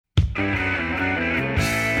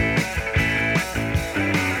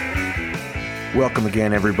Welcome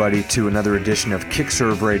again, everybody, to another edition of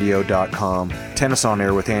KickServeRadio.com. Tennis on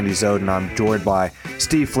Air with Andy Zoden. I'm joined by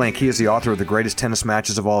Steve Flink. He is the author of The Greatest Tennis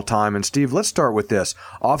Matches of All Time. And Steve, let's start with this.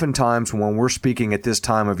 Oftentimes when we're speaking at this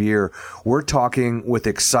time of year, we're talking with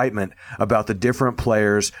excitement about the different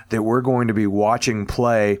players that we're going to be watching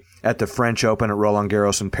play at the French Open at Roland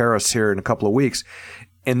Garros in Paris here in a couple of weeks.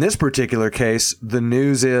 In this particular case, the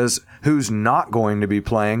news is who's not going to be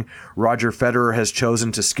playing. Roger Federer has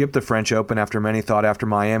chosen to skip the French Open after many thought after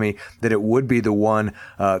Miami that it would be the one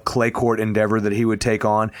clay court endeavor that he would take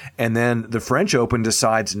on. And then the French Open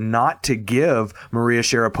decides not to give Maria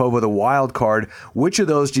Sharapova the wild card. Which of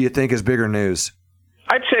those do you think is bigger news?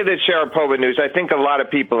 I'd say the Sharapova news. I think a lot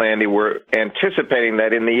of people, Andy, were anticipating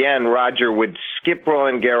that in the end, Roger would skip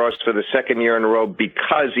Roland Garros for the second year in a row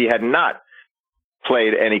because he had not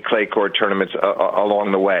played any clay court tournaments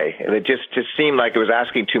along the way. And it just seemed like it was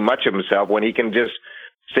asking too much of himself when he can just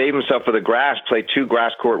save himself for the grass, play 2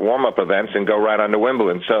 grass court warm-up events, and go right on to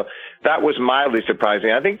Wimbledon. So that was mildly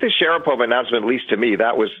surprising. I think the Sharapova announcement, at least to me,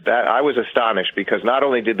 I was astonished because not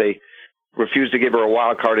only did they refuse to give her a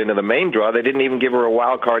wild card into the main draw, they didn't even give her a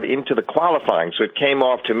wild card into the qualifying. So it came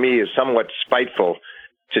off to me as somewhat spiteful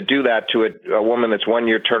to do that to a woman that's won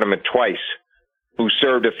your tournament twice, who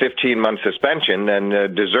served a 15-month suspension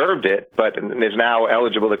and deserved it, but is now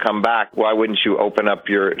eligible to come back. Why wouldn't you open up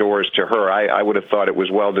your doors to her? I would have thought it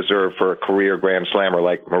was well-deserved for a career Grand Slammer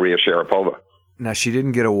like Maria Sharapova. Now, she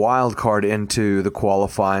didn't get a wild card into the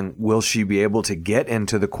qualifying. Will she be able to get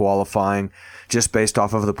into the qualifying just based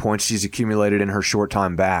off of the points she's accumulated in her short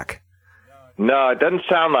time back? No, it doesn't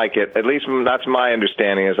sound like it. At least that's my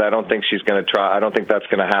understanding. Is I don't think she's going to try. I don't think that's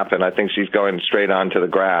going to happen. I think she's going straight on to the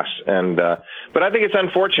grass. And but I think it's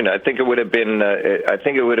unfortunate. I think it would have been. I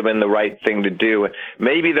think it would have been the right thing to do.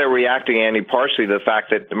 Maybe they're reacting, Andy, partially to the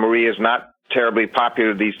fact that Maria is not terribly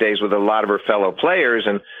popular these days with a lot of her fellow players,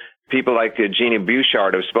 and people like Gina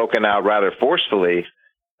Bouchard have spoken out rather forcefully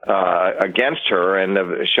against her and have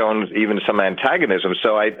shown even some antagonism.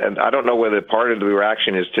 So I don't know whether part of the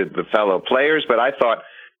reaction is to the fellow players, but I thought,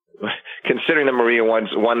 considering that Maria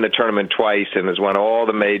won the tournament twice and has won all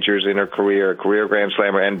the majors in her career, a career Grand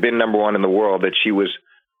Slammer, and been number one in the world, that she was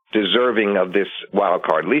deserving of this wild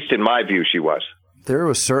card. At least in my view, she was. There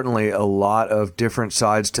was certainly a lot of different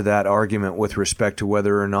sides to that argument with respect to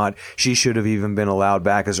whether or not she should have even been allowed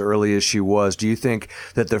back as early as she was. Do you think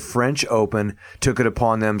that the French Open took it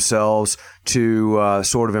upon themselves to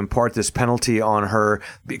sort of impart this penalty on her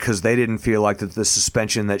because they didn't feel like that the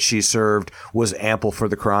suspension that she served was ample for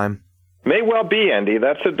the crime? May well be, Andy.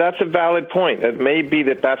 That's a valid point. It may be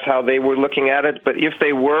that that's how they were looking at it, but if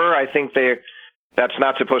they were, I think that's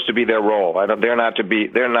not supposed to be their role. They're not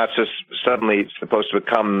just suddenly supposed to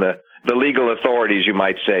become the legal authorities, you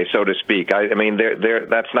might say, so to speak. I mean,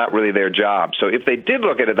 that's not really their job. So if they did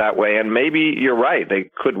look at it that way, and maybe you're right,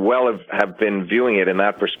 they could well have been viewing it in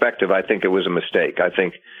that perspective, I think it was a mistake. I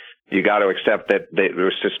think you got to accept that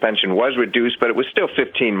the suspension was reduced, but it was still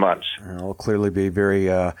 15 months. It'll clearly be very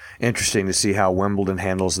interesting to see how Wimbledon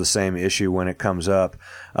handles the same issue when it comes up.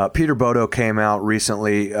 Peter Bodo came out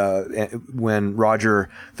recently when Roger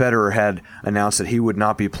Federer had announced that he would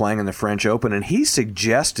not be playing in the French Open, and he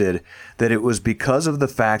suggested that it was because of the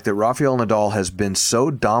fact that Rafael Nadal has been so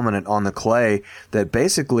dominant on the clay that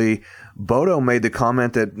basically Bodo made the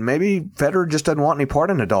comment that maybe Federer just doesn't want any part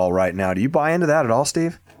of Nadal right now. Do you buy into that at all,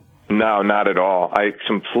 Steve? No, not at all. I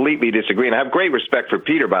completely disagree. And I have great respect for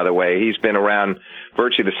Peter, by the way. He's been around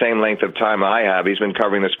virtually the same length of time I have. He's been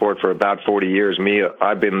covering the sport for about 40 years.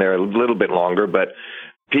 I've been there a little bit longer, but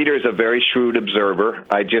Peter is a very shrewd observer.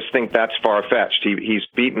 I just think that's far-fetched. He's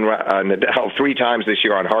beaten Nadal 3 times this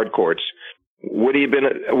year on hard courts. Would he have been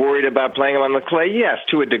worried about playing him on the clay? Yes,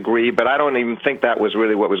 to a degree, but I don't even think that was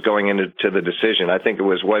really what was going into the decision. I think it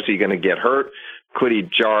was he going to get hurt? Could he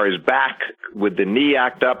jar his back? Would the knee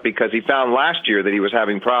act up? Because he found last year that he was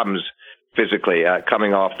having problems physically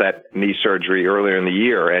coming off that knee surgery earlier in the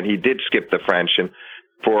year, and he did skip the French and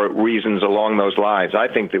for reasons along those lines.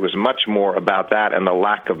 I think there was much more about that and the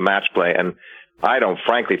lack of match play, and I don't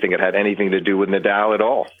frankly think it had anything to do with Nadal at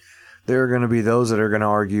all. There are going to be those that are going to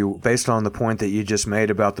argue, based on the point that you just made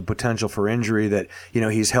about the potential for injury, that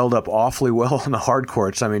he's held up awfully well on the hard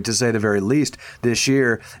courts, I mean, to say the very least, this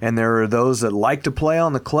year. And there are those that like to play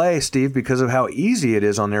on the clay, Steve, because of how easy it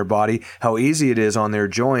is on their body, how easy it is on their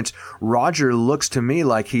joints. Roger looks to me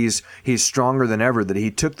like he's stronger than ever, that he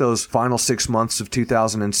took those final 6 months of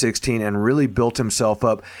 2016 and really built himself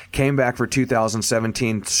up, came back for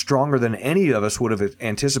 2017 stronger than any of us would have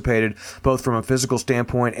anticipated, both from a physical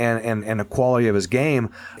standpoint and and the quality of his game.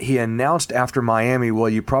 He announced after Miami, well,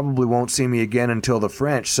 you probably won't see me again until the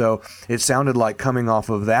French. So it sounded like coming off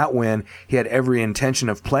of that win, he had every intention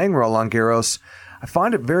of playing Roland Garros. I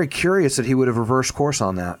find it very curious that he would have reversed course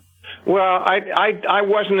on that. Well, I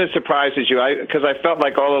wasn't as surprised as you, because I felt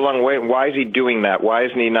like all along, why is he doing that? Why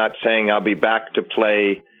isn't he not saying I'll be back to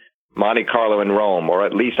play Monte Carlo and Rome, or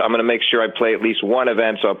at least I'm going to make sure I play at least one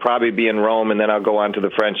event, so I'll probably be in Rome and then I'll go on to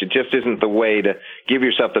the French. It just isn't the way to give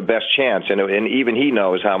yourself the best chance. And even he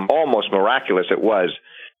knows how almost miraculous it was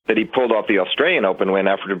that he pulled off the Australian Open win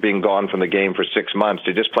after being gone from the game for 6 months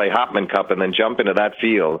to just play Hopman Cup and then jump into that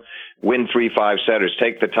field, win 3 5-setters,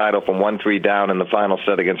 take the title from 1-3 down in the final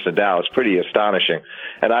set against Nadal. It's pretty astonishing.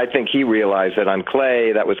 And I think he realized that on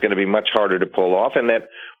clay that was going to be much harder to pull off, and that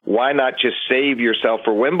why not just save yourself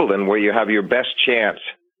for Wimbledon, where you have your best chance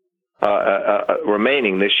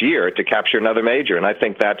remaining this year to capture another major. And I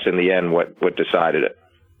think that's in the end what decided it.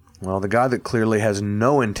 Well, the guy that clearly has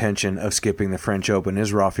no intention of skipping the French Open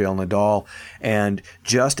is Rafael Nadal. And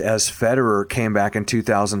just as Federer came back in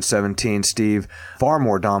 2017, Steve, far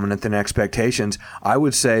more dominant than expectations, I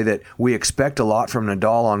would say that we expect a lot from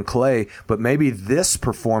Nadal on clay, but maybe this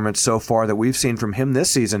performance so far that we've seen from him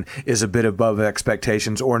this season is a bit above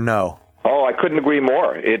expectations, or no? Oh, I couldn't agree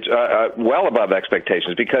more. It's well above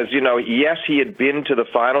expectations because, yes, he had been to the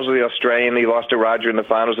finals of the Australian. He lost to Roger in the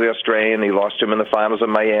finals of the Australian. He lost to him in the finals of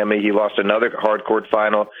Miami. He lost another hard court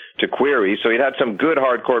final to Querrey. So he'd had some good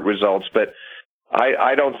hard court results, but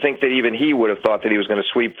I don't think that even he would have thought that he was going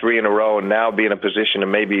to sweep 3 in a row and now be in a position to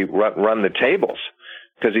maybe run the tables,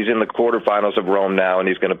 because he's in the quarterfinals of Rome now and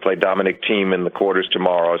he's going to play Dominic Thiem in the quarters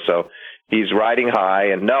tomorrow. So he's riding high,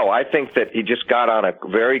 and no, I think that he just got on a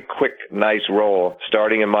very quick, nice roll,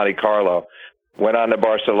 starting in Monte Carlo, went on to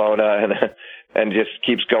Barcelona, and just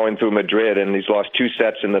keeps going through Madrid, and he's lost 2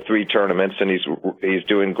 sets in the 3 tournaments, and he's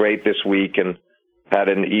doing great this week, and had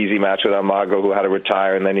an easy match with Almagro, who had to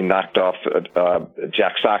retire, and then he knocked off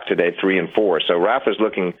Jack Sock today, 3 and 4. So Rafa's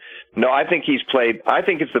looking. No, I think it's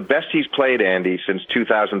the best he's played, Andy, since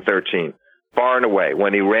 2013, far and away,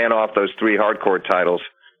 when he ran off those 3 hardcourt titles,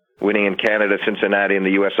 winning in Canada, Cincinnati, and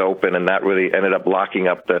the U.S. Open, and that really ended up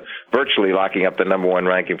virtually locking up the number 1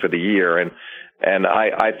 ranking for the year. And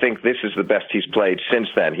I think this is the best he's played since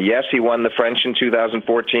then. Yes, he won the French in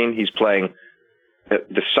 2014. He's playing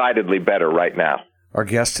decidedly better right now. Our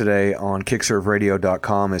guest today on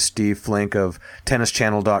KickServeRadio.com is Steve Flink of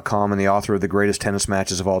TennisChannel.com and the author of The Greatest Tennis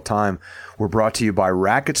Matches of All Time. We're brought to you by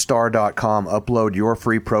RacketStar.com. Upload your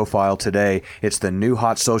free profile today. It's the new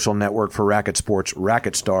hot social network for racket sports,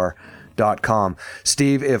 RacketStar.com.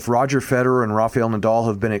 Steve, if Roger Federer and Rafael Nadal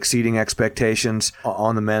have been exceeding expectations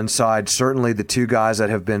on the men's side, certainly the 2 guys that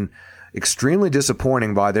have been extremely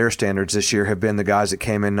disappointing by their standards this year have been the guys that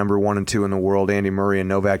came in number 1 and 2 in the world, Andy Murray and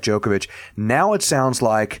Novak Djokovic. Now it sounds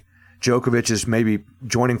like Djokovic is maybe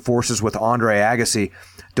joining forces with Andre Agassi.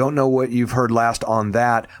 Don't know what you've heard last on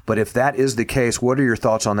that, but if that is the case, what are your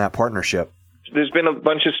thoughts on that partnership? There's been a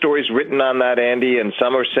bunch of stories written on that, Andy, and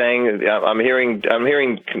some are saying, I'm hearing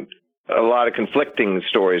a lot of conflicting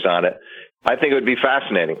stories on it. I think it would be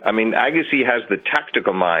fascinating. I mean, Agassi has the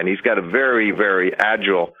tactical mind. He's got a very, very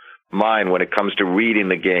agile mind when it comes to reading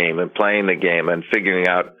the game and playing the game and figuring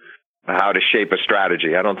out how to shape a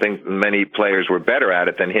strategy. I don't think many players were better at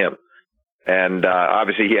it than him. And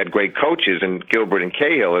obviously he had great coaches in Gilbert and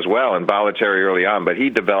Cahill as well, and Bollettieri early on, but he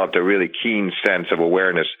developed a really keen sense of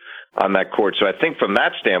awareness on that court. So I think from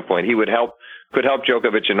that standpoint, he could help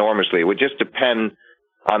Djokovic enormously. It would just depend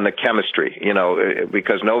on the chemistry,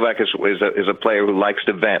 because Novak is a player who likes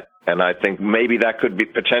to vent. And I think maybe that could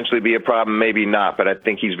potentially be a problem, maybe not. But I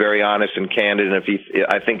think he's very honest and candid. And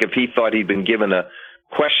if he thought he'd been given a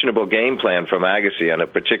questionable game plan from Agassi on a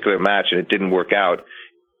particular match and it didn't work out,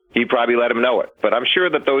 he'd probably let him know it. But I'm sure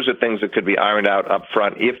that those are things that could be ironed out up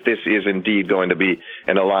front if this is indeed going to be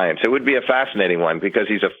an alliance. It would be a fascinating one because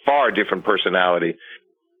he's a far different personality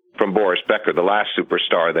from Boris Becker, the last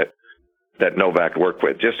superstar that Novak worked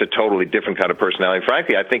with. Just a totally different kind of personality.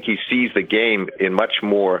 Frankly, I think he sees the game in much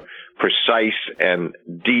more precise and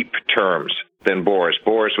deep terms than Boris.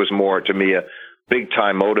 Boris was more, to me, a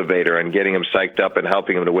big-time motivator and getting him psyched up and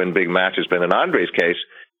helping him to win big matches. But in Andre's case,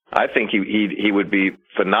 I think he would be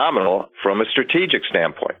phenomenal from a strategic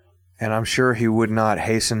standpoint. And I'm sure he would not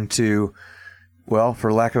hasten to, well,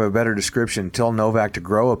 for lack of a better description, tell Novak to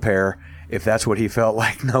grow a pair if that's what he felt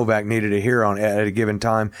like Novak needed to hear at a given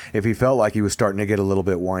time, if he felt like he was starting to get a little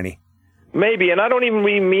bit whiny. Maybe, and I don't even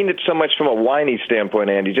mean it so much from a whiny standpoint,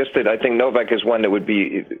 Andy, just that I think Novak is one that would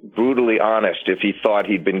be brutally honest if he thought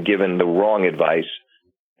he'd been given the wrong advice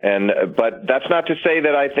But that's not to say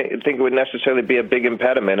that I think it would necessarily be a big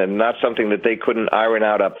impediment, and not something that they couldn't iron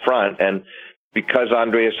out up front. And because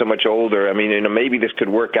Andre is so much older, I mean, maybe this could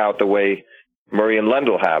work out the way Murray and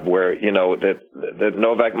Lendl have, where that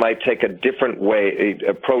Novak might take a different way,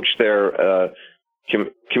 approach their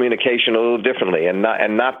communication a little differently, and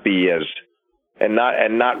not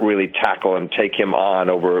really tackle and take him on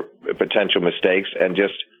over potential mistakes, and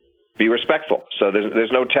just be respectful. So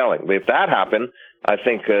there's no telling. If that happened, I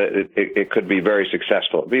think it could be very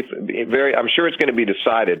successful. I'm sure it's going to be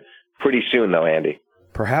decided pretty soon, though, Andy.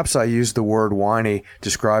 Perhaps I used the word whiny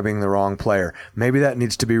describing the wrong player. Maybe that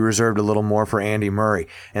needs to be reserved a little more for Andy Murray.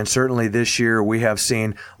 And certainly this year we have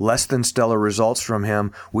seen less than stellar results from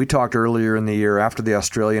him. We talked earlier in the year after the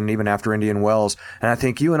Australian and even after Indian Wells, and I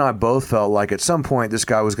think you and I both felt like at some point this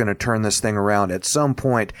guy was going to turn this thing around. At some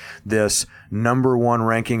point this number one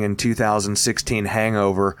ranking in 2016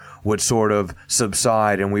 hangover would sort of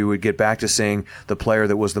subside, and we would get back to seeing the player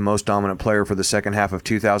that was the most dominant player for the second half of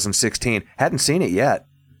 2016. Hadn't seen it yet.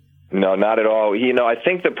 No, not at all. I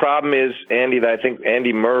think the problem is, Andy, that I think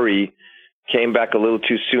Andy Murray came back a little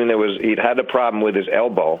too soon. He'd had a problem with his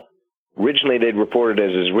elbow. Originally, they'd reported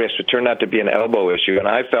it as his wrist. It turned out to be an elbow issue, and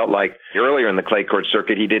I felt like earlier in the clay court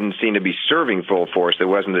circuit, he didn't seem to be serving full force. There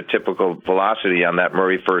wasn't a typical velocity on that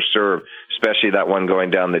Murray first serve, especially that one going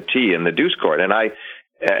down the tee in the deuce court. And I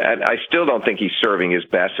still don't think he's serving his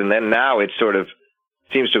best. And then now it sort of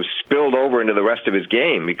seems to have spilled over into the rest of his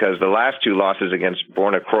game, because the last two losses against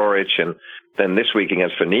Borna Coric and then this week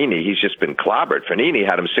against Fognini, he's just been clobbered. Fognini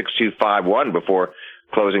had him 6-2, 5-1 before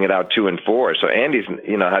closing it out 2-4. So Andy's,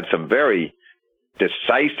 had some very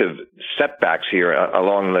decisive setbacks here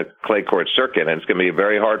along the clay court circuit, and it's going to be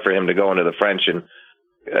very hard for him to go into the French and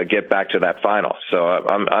get back to that final. So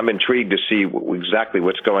I'm intrigued to see exactly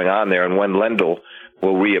what's going on there, and when Lendl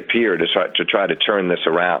will reappear to try to turn this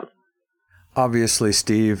around. Obviously,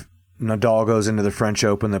 Steve, Nadal goes into the French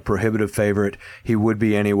Open, the prohibitive favorite. He would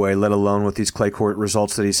be anyway, let alone with these clay court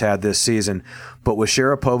results that he's had this season. But with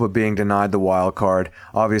Sharapova being denied the wild card,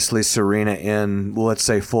 obviously Serena in, let's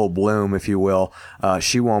say, full bloom, if you will,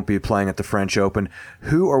 she won't be playing at the French Open.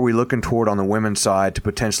 Who are we looking toward on the women's side to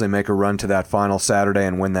potentially make a run to that final Saturday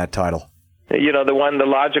and win that title? The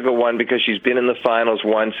logical one, because she's been in the finals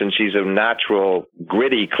once and she's a natural,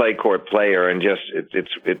 gritty clay court player, and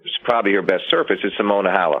it's probably her best surface, is Simona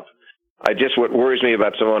Halep. What worries me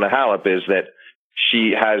about Simona Halep is that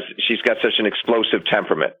she's got such an explosive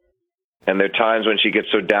temperament, and there are times when she gets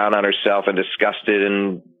so down on herself and disgusted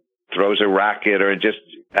and throws a racket or just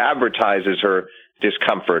advertises her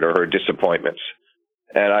discomfort or her disappointments.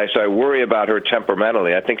 And so I worry about her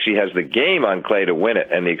temperamentally. I think she has the game on clay to win it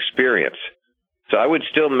and the experience. So I would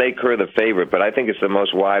still make her the favorite, but I think it's the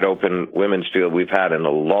most wide open women's field we've had in a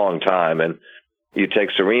long time. And you take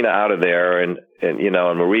Serena out of there and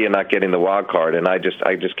Maria not getting the wild card, and I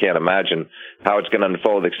just can't imagine how it's going to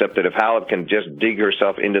unfold, except that if Halep can just dig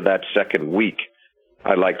herself into that second week,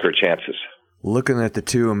 I like her chances. Looking at the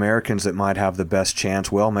two Americans that might have the best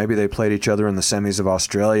chance, well, maybe they played each other in the semis of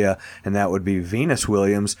Australia, and that would be Venus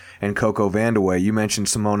Williams and Coco Vandeweghe. You mentioned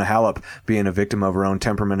Simona Halep being a victim of her own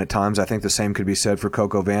temperament at times. I think the same could be said for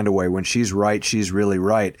Coco Vandeweghe. When she's right, she's really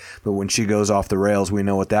right, but when she goes off the rails, we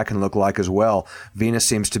know what that can look like as well. Venus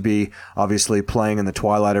seems to be obviously playing in the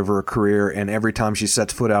twilight of her career, and every time she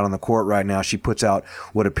sets foot out on the court right now, she puts out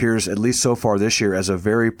what appears, at least so far this year, as a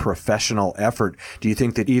very professional effort. Do you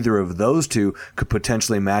think that either of those two could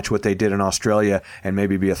potentially match what they did in Australia and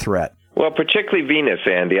maybe be a threat? Well, particularly Venus,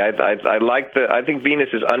 Andy. I think Venus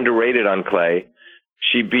is underrated on clay.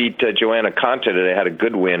 She beat Joanna Konta today, had a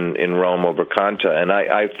good win in Rome over Konta, and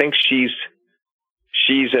I think she's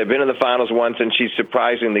been in the finals once, and she's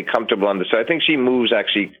surprisingly comfortable on the. So I think she moves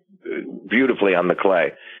actually beautifully on the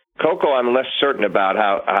clay. Coco, I'm less certain about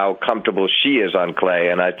how comfortable she is on clay,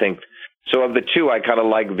 and I think. So of the two, I kind of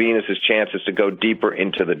like Venus's chances to go deeper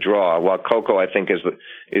into the draw, while Coco, I think,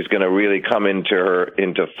 is going to really come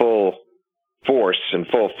into full force and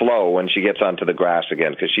full flow when she gets onto the grass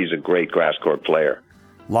again, because she's a great grass court player.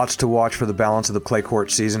 Lots to watch for the balance of the clay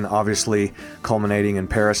court season, obviously culminating in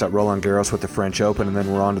Paris at Roland Garros with the French Open, and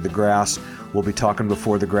then we're on to the grass. We'll be talking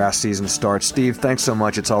before the grass season starts. Steve, thanks so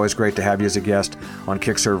much. It's always great to have you as a guest on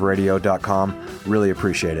KickServeRadio.com. Really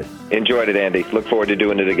appreciate it. Enjoyed it, Andy. Look forward to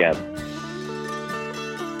doing it again.